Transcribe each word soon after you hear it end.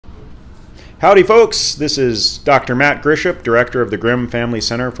Howdy folks, this is Dr. Matt Grieshop, Director of the Grimm Family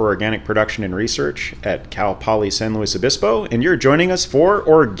Center for Organic Production and Research at Cal Poly San Luis Obispo, and you're joining us for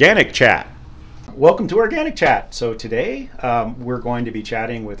Organic Chat. Welcome to Organic Chat. So today we're going to be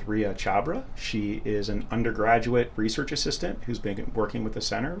chatting with Ria Chhabra. She is an undergraduate research assistant who's been working with the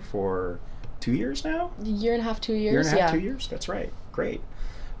center for 2 years now? A year and a half, 2 years. Year and a half, 2 years, that's right. Great.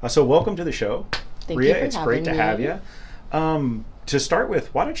 So welcome to the show. Thank Ria, you for it's having great to me. have you. To start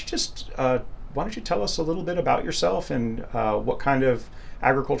with, why don't you tell us a little bit about yourself and what kind of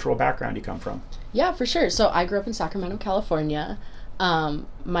agricultural background you come from? Yeah, for sure. So I grew up in Sacramento, California.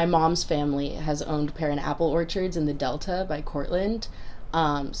 My mom's family has owned pear and apple orchards in the Delta by Cortland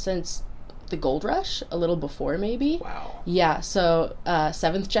since the gold rush, a little before maybe. Wow. Yeah, so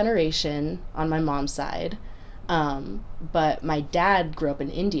 7th generation on my mom's side. But my dad grew up in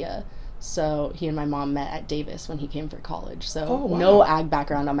India. So he and my mom met at Davis when he came for college. So no ag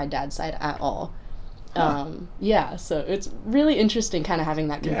background on my dad's side at all. Yeah, so it's really interesting kind of having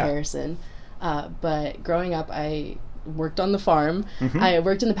that comparison. But growing up, I worked on the farm. Mm-hmm. I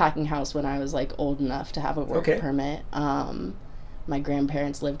worked in the packing house when I was like old enough to have a work permit. My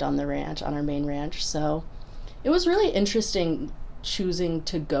grandparents lived on the ranch, on our main ranch. So it was really interesting choosing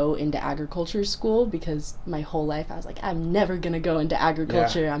to go into agriculture school because my whole life I was like, I'm never gonna go into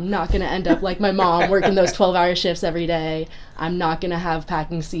agriculture. I'm not gonna end up like my mom working those 12-hour shifts every day. I'm not gonna have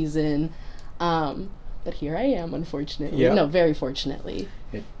packing season. But here I am, unfortunately. No, very fortunately.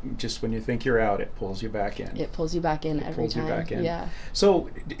 It just when you think you're out, it pulls you back in. It pulls you back in every time. Yeah.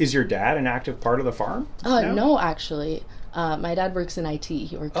 So is your dad an active part of the farm? No, actually. My dad works in IT.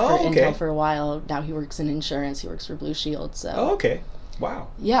 He worked for Intel for a while. Now he works in insurance. He works for Blue Shield. So. Wow.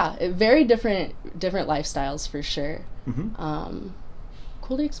 Yeah, very different lifestyles for sure. Mm-hmm.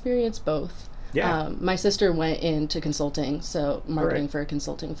 Cool to experience both. Yeah. My sister went into consulting, so marketing for a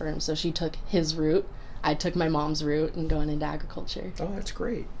consulting firm. So she took his route. I took my mom's route and going into agriculture. Oh, that's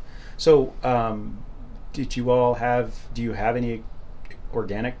great. So, do you have any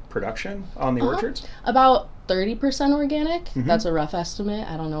organic production on the orchards? About 30% organic. Mm-hmm. That's a rough estimate.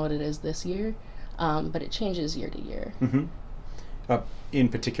 I don't know what it is this year, but it changes year to year. Mm-hmm. In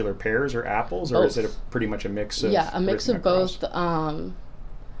particular, pears or apples, or is it pretty much a mix of? Yeah, a mix of both.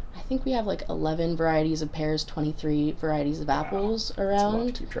 I think we have like 11 varieties of pears, 23 varieties of apples around. That's a lot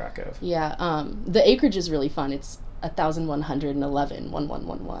to keep track of. Yeah, the acreage is really fun. It's 1,111,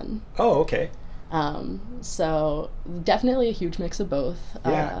 1111. Oh, okay. So definitely a huge mix of both.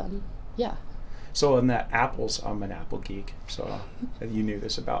 Yeah. So in that apples, I'm an apple geek. So you knew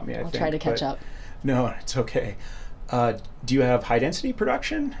this about me, I think. I'll try to catch up. No, it's okay. Do you have high density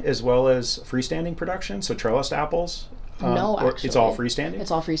production as well as freestanding production? So trellised apples? No, actually. It's all freestanding?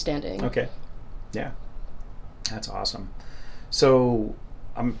 It's all freestanding. Okay. Yeah. That's awesome. So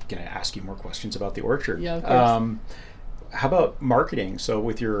I'm going to ask you more questions about the orchard. Yeah, of course. How about marketing? So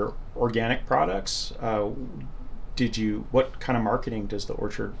with your organic products, what kind of marketing does the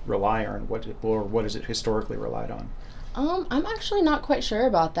orchard rely on? What has it historically relied on? I'm actually not quite sure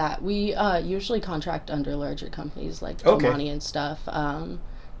about that. We usually contract under larger companies like Pomani and stuff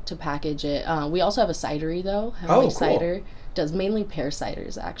to package it. We also have a cidery though. Cool. Cider does mainly pear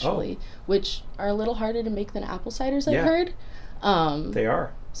ciders actually, which are a little harder to make than apple ciders. I've heard. They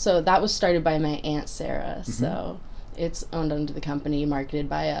are. So that was started by my Aunt Sarah. Mm-hmm. So it's owned under the company, marketed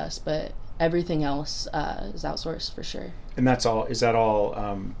by us, but everything else is outsourced for sure. And that's all. Is that all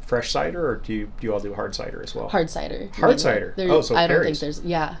fresh cider, or do you all do hard cider as well? Hard cider. Cider. So I don't think there's.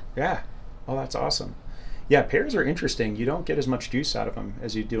 Yeah. Oh, that's awesome. Yeah, pears are interesting. You don't get as much juice out of them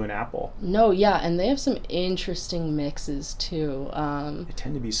as you do an apple. No, yeah, and they have some interesting mixes too. They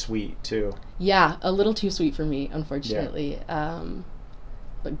tend to be sweet too. Yeah, a little too sweet for me, unfortunately. Yeah.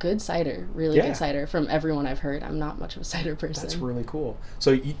 But good cider, really good cider from everyone I've heard. I'm not much of a cider person. That's really cool.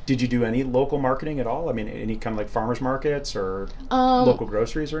 So did you do any local marketing at all? I mean, any kind of like farmers markets or local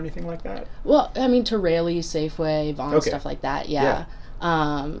groceries or anything like that? Well, I mean, Torelli, Safeway, Vaughn, stuff like that, yeah.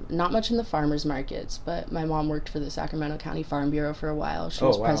 Not much in the farmers markets, but my mom worked for the Sacramento County Farm Bureau for a while. She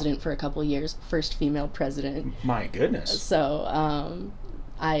was president for a couple of years, first female president. My goodness. So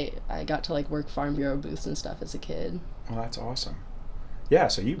I got to like work Farm Bureau booths and stuff as a kid. Well, that's awesome. Yeah,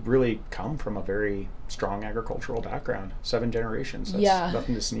 so you really come from a very strong agricultural background. 7 generations. That's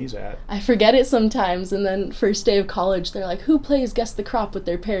nothing to sneeze at. I forget it sometimes, and then first day of college, they're like, who plays Guess the Crop with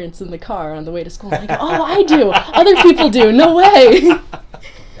their parents in the car on the way to school? I'm like, oh, I do. Other people do. No way.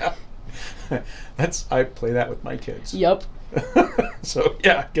 I play that with my kids. Yep. So,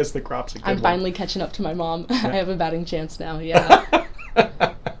 yeah, Guess the Crop's a good one. I'm finally catching up to my mom. I have a batting chance now, yeah.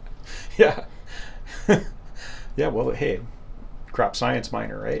 Yeah. Yeah, well, hey, crop science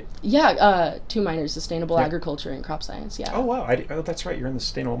minor, right? Yeah, 2 minors, sustainable agriculture and crop science, yeah. Oh, wow. Oh, that's right. You're in the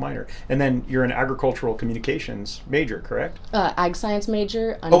sustainable minor. And then you're an agricultural communications major, correct? Ag science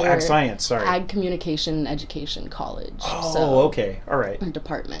major under ag science, sorry. Ag communication education college. Oh, okay. All right.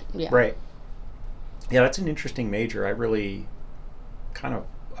 Department, yeah. Right. Yeah, that's an interesting major. I really kind of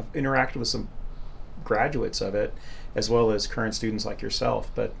I've interacted with some graduates of it, as well as current students like yourself,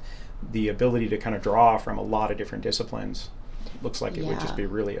 but the ability to kind of draw from a lot of different disciplines looks like it would just be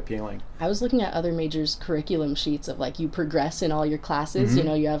really appealing. I was looking at other majors' curriculum sheets of like you progress in all your classes. You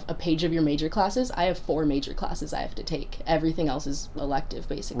know, you have a page of your major classes. I have 4 major classes I have to take. Everything else is elective,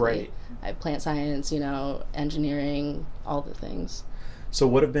 basically. Right. I have plant science, engineering, all the things. So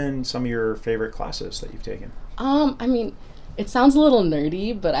what have been some of your favorite classes that you've taken? I mean, it sounds a little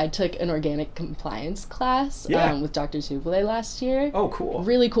nerdy, but I took an organic compliance class with Dr. Tubele last year. Oh, cool.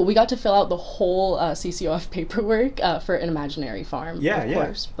 Really cool. We got to fill out the whole CCOF paperwork for an imaginary farm, of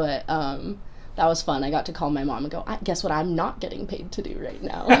course. But that was fun. I got to call my mom and go, guess what I'm not getting paid to do right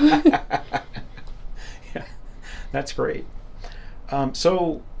now. Yeah, that's great.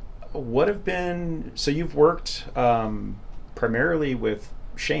 So you've worked primarily with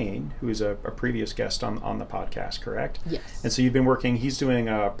Shane, who is a previous guest on the podcast, correct? Yes. And so you've been working, he's doing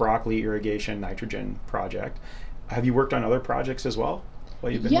a broccoli irrigation nitrogen project. Have you worked on other projects as well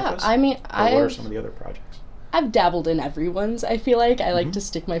while you've been with us? I mean, what are some of the other projects? I've dabbled in everyone's, I feel like. I like to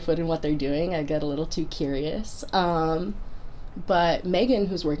stick my foot in what they're doing. I get a little too curious. But Megan,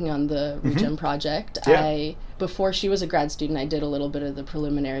 who's working on the Regen project, before she was a grad student, I did a little bit of the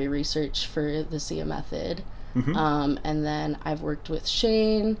preliminary research for the SIA method. And then I've worked with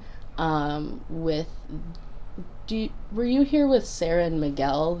Shane, were you here with Sarah and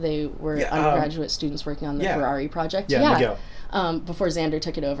Miguel? They were undergraduate students working on the Ferrari project. Miguel. Before Xander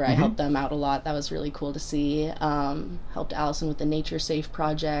took it over, I helped them out a lot. That was really cool to see. Helped Allison with the Nature Safe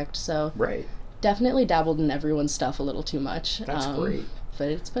project. So definitely dabbled in everyone's stuff a little too much. That's great. But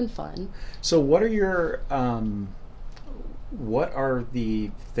it's been fun. So what are your... what are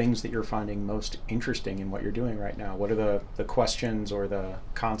the things that you're finding most interesting in what you're doing right now? What are the questions or the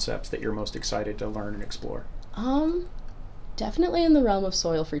concepts that you're most excited to learn and explore? Definitely in the realm of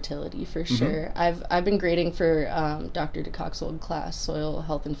soil fertility, for sure. I've been grading for Dr. DeCock's old class, Soil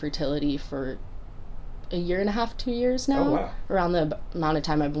Health and Fertility, for 1.5 years, 2 years now. Oh, wow. Around the amount of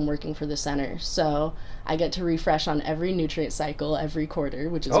time I've been working for the center. So I get to refresh on every nutrient cycle every quarter,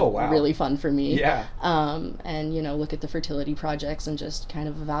 which is really fun for me. Yeah. And, look at the fertility projects and just kind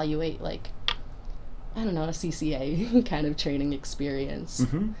of evaluate, a CCA kind of training experience.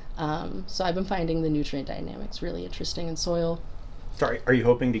 So I've been finding the nutrient dynamics really interesting in soil. Sorry, are you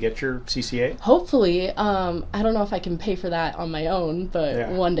hoping to get your CCA? Hopefully. I don't know if I can pay for that on my own, but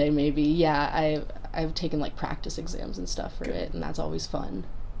one day maybe. Yeah, I've taken practice exams and stuff for it, and that's always fun.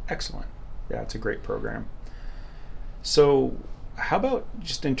 Excellent. Yeah, it's a great program. So how about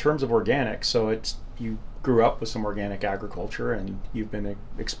just in terms of organics? So you grew up with some organic agriculture, and you've been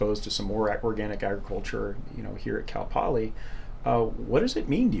exposed to some more organic agriculture, here at Cal Poly. What does it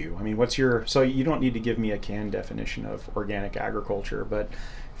mean to you? I mean, so you don't need to give me a canned definition of organic agriculture, but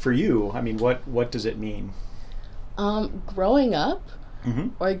for you, I mean, what does it mean? Growing up,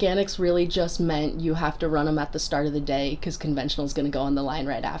 organics really just meant you have to run them at the start of the day because conventional is going to go on the line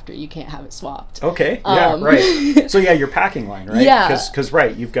right after. You can't have it swapped. Okay. Yeah. Right. So your packing line, right? Yeah. Because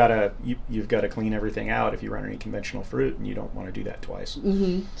you've got to clean everything out if you run any conventional fruit, and you don't want to do that twice.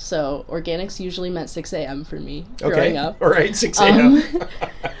 So organics usually meant 6 a.m. for me growing up. All right. 6 a.m.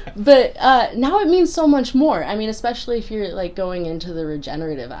 But now it means so much more. I mean, especially if you're going into the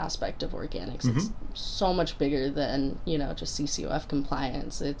regenerative aspect of organics, it's so much bigger than just CCOF compliance.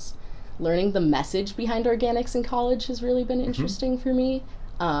 It's learning the message behind organics in college has really been interesting for me.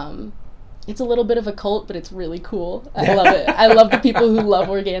 It's a little bit of a cult, but it's really cool. I love it. I love the people who love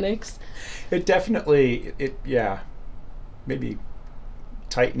organics. It definitely, maybe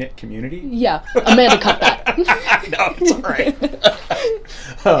tight-knit community. Yeah, Amanda cut that. No, it's all right.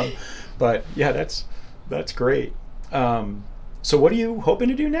 But yeah, that's great. So what are you hoping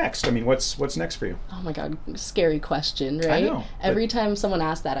to do next? I mean, what's next for you? Oh my God, scary question, right? I know. Every time someone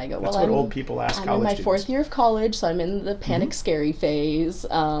asks that, I go, that's what old people ask college I'm in my students. 4th year of college, so I'm in the panic scary phase,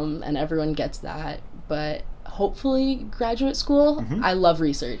 and everyone gets that. But hopefully graduate school. I love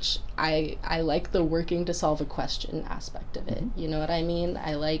research. I like the working to solve a question aspect of it. You know what I mean?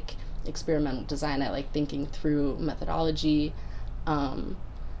 I like experimental design. I like thinking through methodology.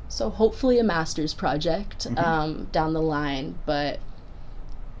 So hopefully a master's project down the line, but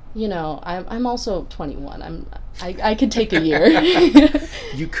I'm also 21. I could take a year.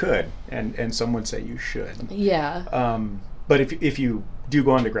 You could, and some would say you should. Yeah. But if you do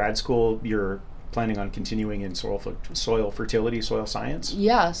go into grad school, you're planning on continuing in soil fertility, soil science?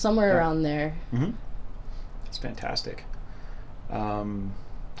 Yeah, somewhere around there. Mm-hmm. That's fantastic.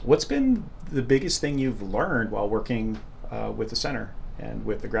 What's been the biggest thing you've learned while working with the center and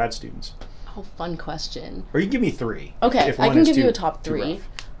with the grad students? Oh, fun question. Or you can give me three. Okay, I can give you a top three.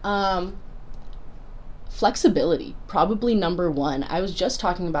 Flexibility, probably number one. I was just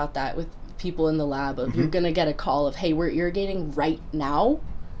talking about that with people in the lab of you're going to get a call of, hey, we're irrigating right now.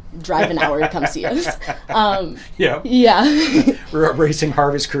 Drive an hour to come see us. Yeah. Racing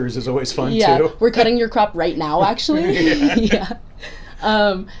harvest crews is always fun too. We're cutting your crop right now, actually. Yeah.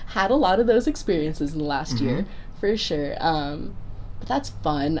 Had a lot of those experiences in the last year, for sure. But that's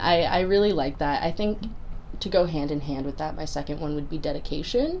fun. I really like that. I think to go hand in hand with that, my second one would be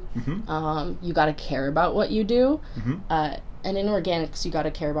dedication. You got to care about what you do. And in organics, you got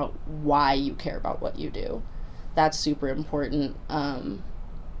to care about why you care about what you do. That's super important. Going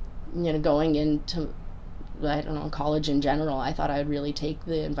into, I don't know, college in general, I thought I would really take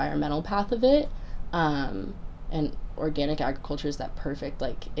the environmental path of it. And organic agriculture is that perfect,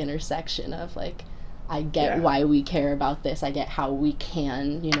 intersection of, I get why we care about this. I get how we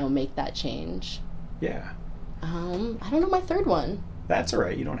can, make that change. Yeah. I don't know my third one. That's all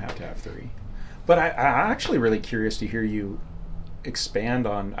right. You don't have to have three. But I'm actually really curious to hear you expand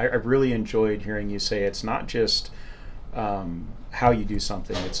on, I really enjoyed hearing you say it's not just how you do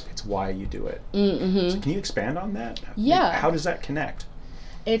something, it's why you do it. So can you expand on that? Yeah. How does that connect?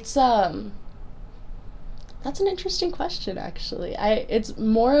 It's that's an interesting question, actually. It's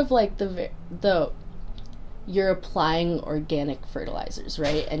more of the you're applying organic fertilizers,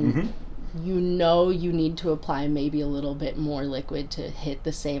 right? And you need to apply maybe a little bit more liquid to hit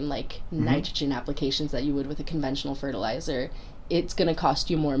the same nitrogen applications that you would with a conventional fertilizer. It's going to cost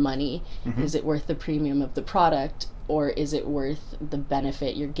you more money. Is it worth the premium of the product, or is it worth the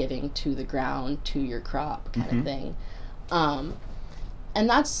benefit you're giving to the ground, to your crop kind of thing? And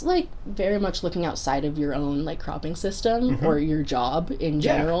that's very much looking outside of your own cropping system or your job in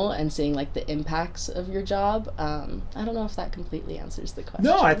general and seeing the impacts of your job. I don't know if that completely answers the question.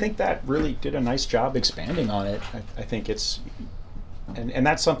 No, I think that really did a nice job expanding on it. I think it's, and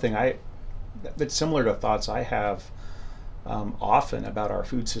that's something that's similar to thoughts I have often about our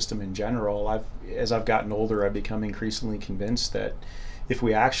food system in general. As I've gotten older, I've become increasingly convinced that if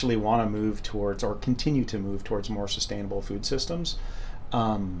we actually want to move towards or continue to move towards more sustainable food systems,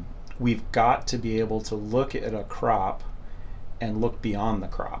 we've got to be able to look at a crop and look beyond the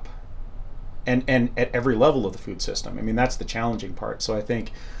crop and at every level of the food system. I mean, that's the challenging part. So I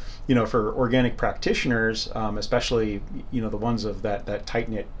think, for organic practitioners, especially, the ones of that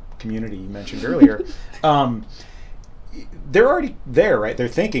tight-knit community you mentioned earlier, they're already there, right? They're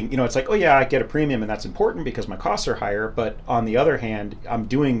thinking, it's oh yeah, I get a premium and that's important because my costs are higher, but on the other hand, I'm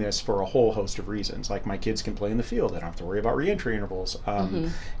doing this for a whole host of reasons. My kids can play in the field, I don't have to worry about reentry intervals.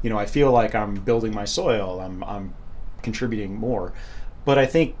 I feel like I'm building my soil, I'm contributing more. But I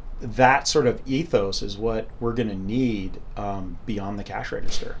think that sort of ethos is what we're going to need beyond the cash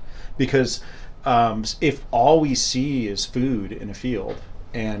register. Because if all we see is food in a field,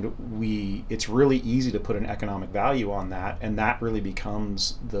 and it's really easy to put an economic value on that, and that really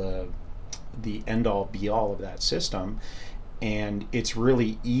becomes the end-all be-all of that system. And it's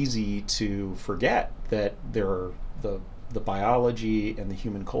really easy to forget that there are the biology and the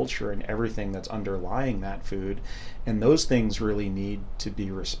human culture and everything that's underlying that food, and those things really need to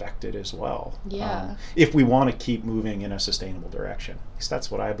be respected as well. If we want to keep moving in a sustainable direction. At least that's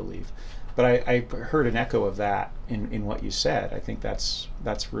what I believe. But I heard an echo of that in what you said. I think that's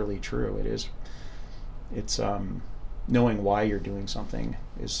really true. It's knowing why you're doing something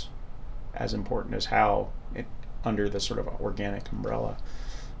is as important as how it under the sort of organic umbrella.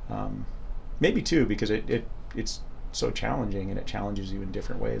 Maybe too, because it's so challenging and it challenges you in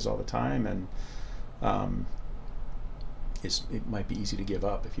different ways all the time, and it might be easy to give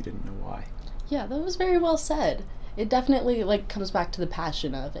up if you didn't know why. Yeah, that was very well said. It definitely comes back to the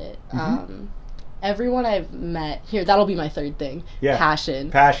passion of it. Everyone I've met here, that'll be my third thing. Yeah. Passion.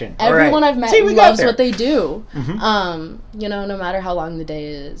 Everyone I've met loves what they do. No matter how long the day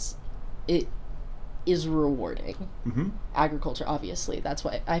is, it is rewarding. Agriculture, obviously. That's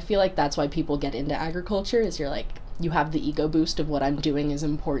why I feel that's why people get into agriculture, is you have the ego boost of what I'm doing is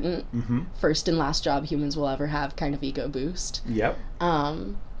important. First and last job humans will ever have kind of ego boost. Yep.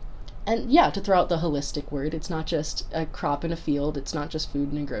 And to throw out the holistic word, it's not just a crop in a field, it's not just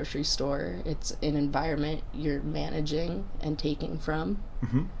food in a grocery store, it's an environment you're managing and taking from.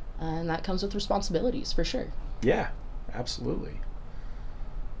 And that comes with responsibilities, for sure. Yeah, absolutely.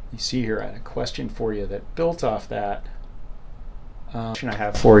 You see here, I had a question for you that built off that. Question I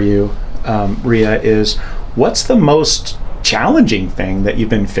have for you, Ria, is what's the most challenging thing that you've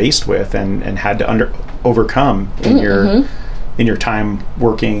been faced with and had to overcome in your time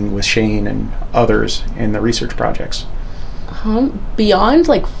working with Shane and others in the research projects? Beyond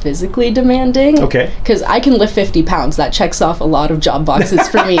like physically demanding, okay, because I can lift 50 pounds. That checks off a lot of job boxes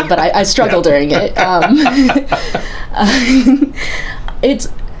for me, but I struggle during it. It's,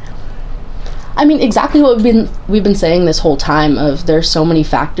 I mean, exactly what we've been saying this whole time. Of there's so many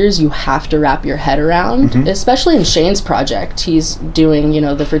factors you have to wrap your head around, especially in Shane's project. He's doing,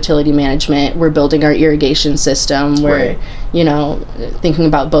 the fertility management. We're building our irrigation system. We're, thinking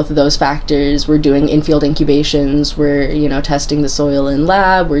about both of those factors. We're doing in-field incubations. We're, testing the soil in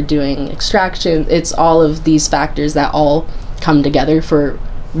lab. We're doing extraction. It's all of these factors that all come together for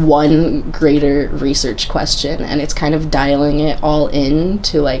one greater research question, and it's kind of dialing it all in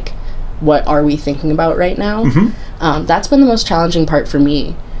to like, what are we thinking about right now? That's been the most challenging part for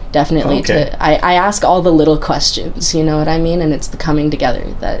me, definitely. Okay. I ask all the little questions, you know what I mean? And it's the coming together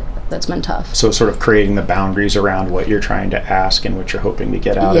that's been tough. So sort of creating the boundaries around what you're trying to ask and what you're hoping to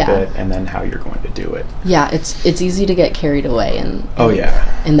get out of it, and then how you're going to do it. Yeah, it's easy to get carried away in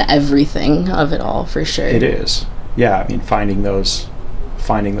the everything of it all, for sure. It is. Yeah, I mean, finding those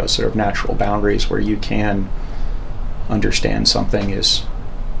sort of natural boundaries where you can understand something is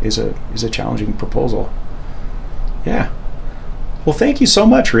a challenging proposal. Yeah. Well, thank you so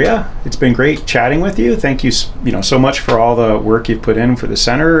much, Ria. It's been great chatting with you. Thank you, so much for all the work you've put in for the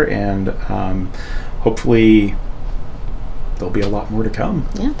center, and hopefully there'll be a lot more to come.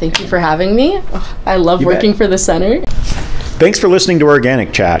 Yeah, thank you for having me. I love working for the center. Thanks for listening to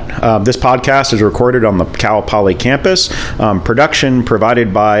Organic Chat. This podcast is recorded on the Cal Poly campus. Production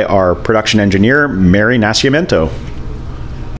provided by our production engineer, Mary Nascimento.